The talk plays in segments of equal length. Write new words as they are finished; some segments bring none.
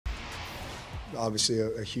obviously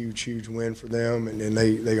a huge, huge win for them, and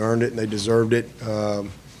they earned it and they deserved it.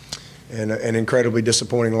 And an incredibly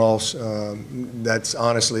disappointing loss. That's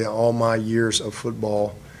honestly all my years of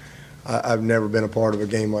football. I've never been a part of a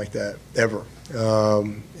game like that, ever.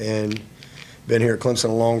 And been here at Clemson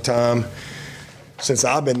a long time. Since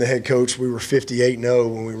I've been the head coach, we were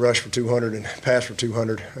 58-0 when we rushed for 200 and passed for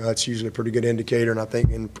 200. That's usually a pretty good indicator. And I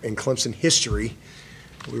think in Clemson history,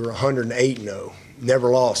 we were 108-0. Never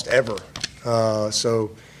lost, ever.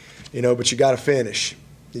 So, you know, but you got to finish.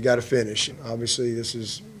 You got to finish. Obviously, this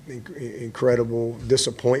is incredible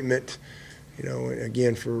disappointment, you know,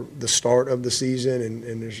 again, for the start of the season.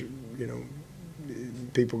 And there's, you know,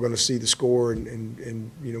 people are going to see the score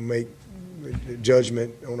and you know, make a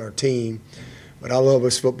judgment on our team. But I love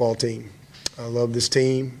this football team. I love this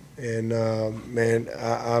team, and man,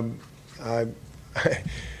 I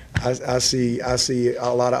see a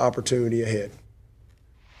lot of opportunity ahead.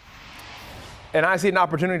 And I see an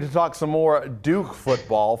opportunity to talk some more Duke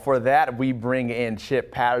football. For that, we bring in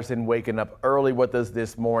Chip Patterson, waking up early with us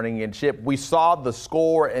this morning. And Chip, we saw the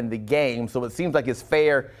score and the game, so it seems like it's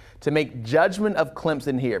fair to make judgment of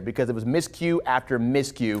Clemson here because it was miscue after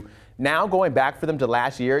miscue. Now going back for them to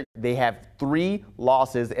last year, they have 3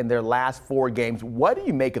 losses in their last 4 games. What do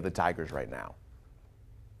you make of the Tigers right now?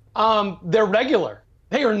 They're regular.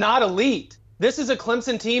 They are not elite. This is a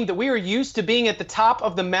Clemson team that we are used to being at the top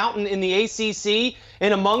of the mountain in the ACC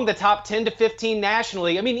and among the top 10 to 15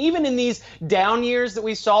 nationally. I mean, even in these down years that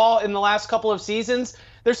we saw in the last couple of seasons,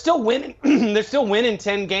 they're still winning. They're still winning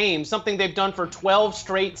 10 games, something they've done for 12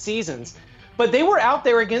 straight seasons. But they were out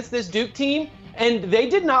there against this Duke team, and they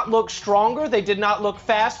did not look stronger, they did not look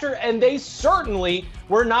faster, and they certainly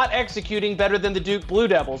were not executing better than the Duke Blue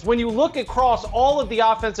Devils. When you look across all of the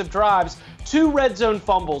offensive drives, 2 red zone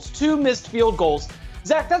fumbles, 2 missed field goals.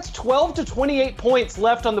 Zach, that's 12 to 28 points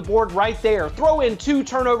left on the board right there. Throw in 2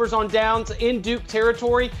 turnovers on downs in Duke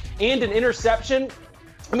territory and an interception.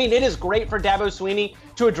 I mean, it is great for Dabo Swinney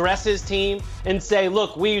to address his team and say,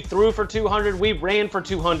 look, we threw for 200, we ran for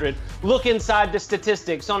 200. Look inside the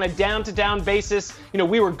statistics. On a down-to-down basis, you know,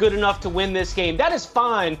 we were good enough to win this game. That is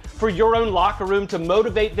fine for your own locker room to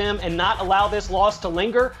motivate them and not allow this loss to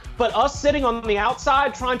linger. But us sitting on the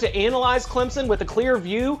outside trying to analyze Clemson with a clear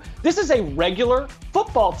view, this is a regular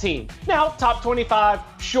football team. Now, top 25,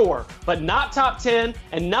 sure, but not top 10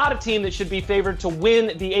 and not a team that should be favored to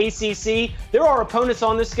win the ACC. There are opponents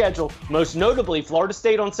on the schedule, most notably Florida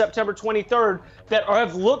State on September 23rd, that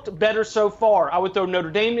have looked better so far. I would throw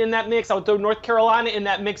Notre Dame in that mix. I would throw North Carolina in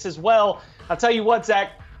that mix as well. I'll tell you what,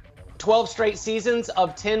 Zach, 12 straight seasons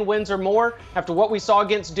of 10 wins or more. After what we saw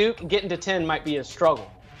against Duke, getting to 10 might be a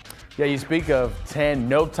struggle. Yeah, you speak of 10.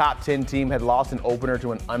 No top 10 team had lost an opener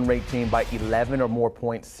to an unranked team by 11 or more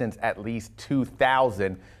points since at least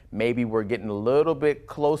 2000. Maybe we're getting a little bit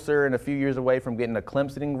closer and a few years away from getting a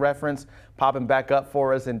Clemsoning reference popping back up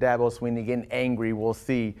for us, and Dabo Swinney getting angry. We'll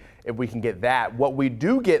see if we can get that. What we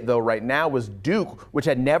do get, though, right now was Duke, which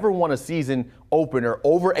had never won a season opener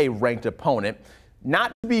over a ranked opponent.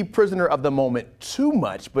 Not to be prisoner of the moment too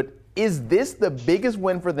much, but is this the biggest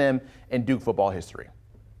win for them in Duke football history?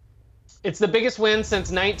 It's the biggest win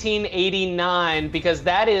since 1989 because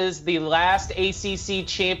that is the last ACC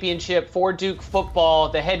championship for Duke football.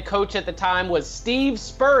 The head coach at the time was Steve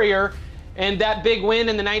Spurrier, and that big win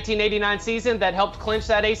in the 1989 season that helped clinch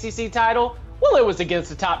that ACC title, well, it was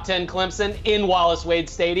against the top 10 Clemson in Wallace-Wade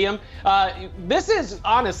Stadium. This is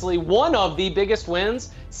honestly one of the biggest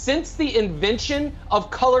wins since the invention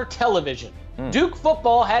of color television. Duke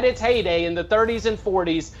football had its heyday in the 30s and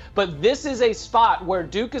 40s, but this is a spot where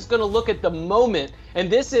Duke is going to look at the moment,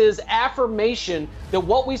 and this is affirmation that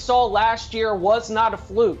what we saw last year was not a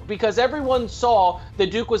fluke, because everyone saw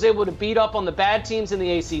that Duke was able to beat up on the bad teams in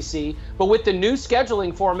the ACC, but with the new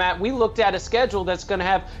scheduling format, we looked at a schedule that's going to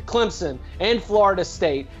have Clemson and Florida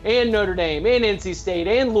State and Notre Dame and NC State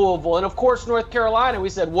and Louisville and, of course, North Carolina. We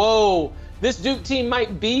said, whoa, this Duke team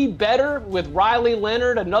might be better with Riley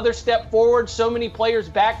Leonard, another step forward, so many players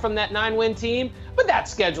back from that 9-win team, but that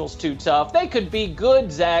schedule's too tough. They could be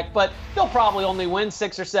good, Zach, but they'll probably only win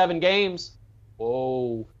 6 or 7 games.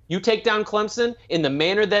 Whoa. You take down Clemson in the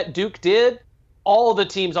manner that Duke did, all the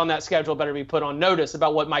teams on that schedule better be put on notice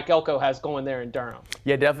about what Mike Elko has going there in Durham.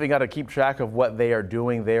 Yeah, definitely got to keep track of what they are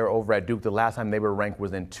doing there over at Duke. The last time they were ranked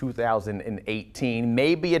was in 2018.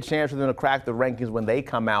 Maybe a chance for them to crack the rankings when they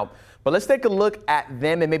come out. But let's take a look at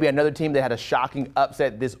them and maybe another team that had a shocking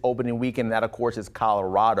upset this opening weekend. And that, of course, is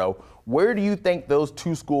Colorado. Where do you think those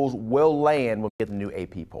two schools will land when we get the new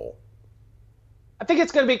AP poll? I think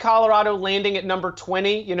it's going to be Colorado landing at number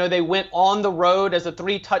 20. You know, they went on the road as a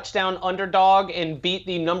 3-touchdown underdog and beat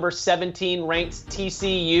the number 17 ranked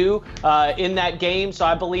TCU in that game. So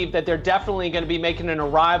I believe that they're definitely going to be making an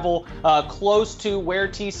arrival close to where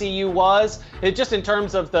TCU was. Just in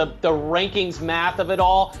terms of the rankings math of it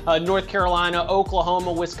all, North Carolina,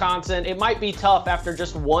 Oklahoma, Wisconsin, it might be tough after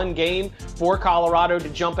just one game for Colorado to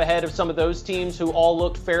jump ahead of some of those teams who all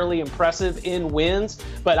looked fairly impressive in wins.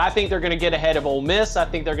 But I think they're going to get ahead of Ole Miss. I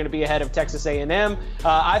think they're going to be ahead of Texas A&M.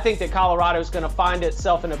 I think that Colorado is going to find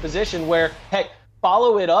itself in a position where, heck,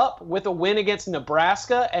 follow it up with a win against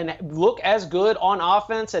Nebraska and look as good on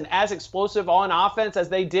offense and as explosive on offense as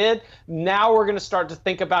they did. Now we're going to start to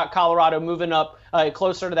think about Colorado moving up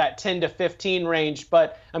closer to that 10 to 15 range.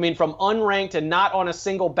 But, I mean, from unranked and not on a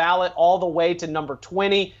single ballot all the way to number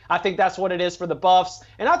 20, I think that's what it is for the Buffs.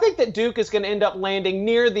 And I think that Duke is going to end up landing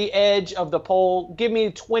near the edge of the poll. Give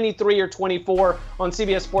me 23 or 24 on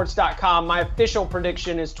CBSSports.com. My official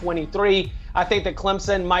prediction is 23. I think that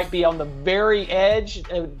Clemson might be on the very edge.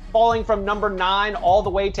 Falling from number 9 all the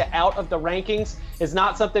way to out of the rankings is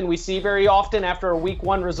not something we see very often after a week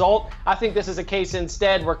 1 result. I think this is a case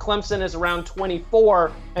instead where Clemson is around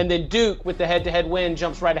 24, and then Duke, with the head-to-head win,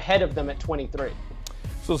 jumps right ahead of them at 23.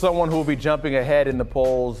 So someone who will be jumping ahead in the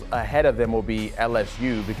polls ahead of them will be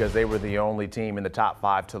LSU, because they were the only team in the top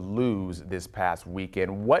 5 to lose this past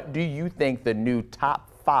weekend. What do you think the new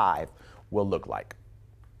top 5 will look like?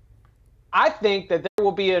 I think that there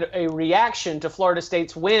will be a reaction to Florida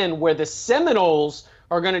State's win where the Seminoles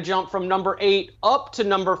are going to jump from number 8 up to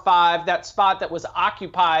number 5, that spot that was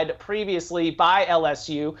occupied previously by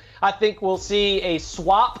LSU. I think we'll see a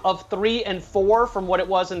swap of 3 and 4 from what it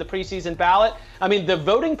was in the preseason ballot. I mean, the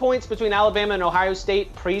voting points between Alabama and Ohio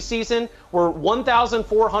State preseason were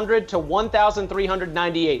 1,400 to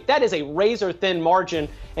 1,398. That is a razor-thin margin.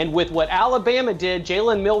 And with what Alabama did,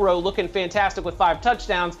 Jalen Milroe looking fantastic with 5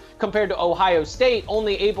 touchdowns compared to Ohio State,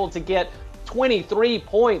 only able to get 23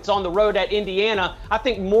 points on the road at Indiana. I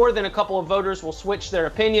think more than a couple of voters will switch their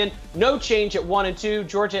opinion. No change at 1 and 2,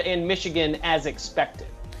 Georgia and Michigan as expected.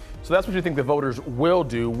 So that's what you think the voters will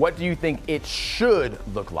do. What do you think it should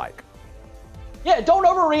look like? Yeah, don't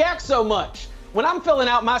overreact so much. When I'm filling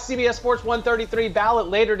out my CBS Sports 133 ballot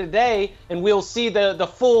later today, and we'll see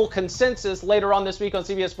the full consensus later on this week on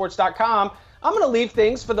CBSSports.com, I'm going to leave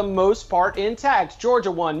things for the most part intact.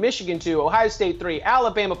 Georgia 1, Michigan 2, Ohio State 3,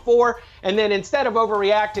 Alabama 4, and then instead of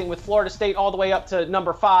overreacting with Florida State all the way up to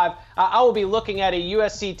number 5, I will be looking at a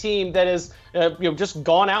USC team that is just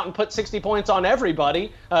gone out and put 60 points on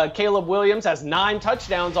everybody. Caleb Williams has 9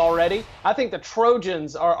 touchdowns already. I think the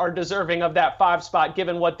Trojans are deserving of that 5 spot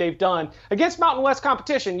given what they've done. Against Mountain West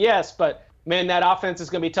competition, yes, but man, that offense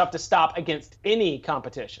is going to be tough to stop against any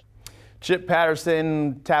competition. Chip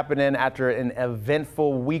Patterson tapping in after an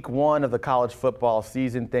eventful week 1 of the college football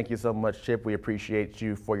season. Thank you so much, Chip. We appreciate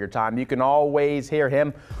you for your time. You can always hear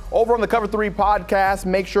him over on the Cover 3 podcast.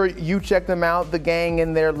 Make sure you check them out. The gang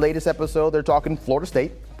in their latest episode, they're talking Florida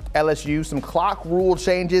State, LSU, some clock rule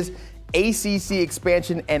changes, ACC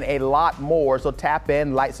expansion, and a lot more. So tap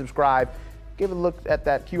in, like, subscribe. Give a look at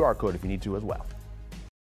that QR code if you need to as well.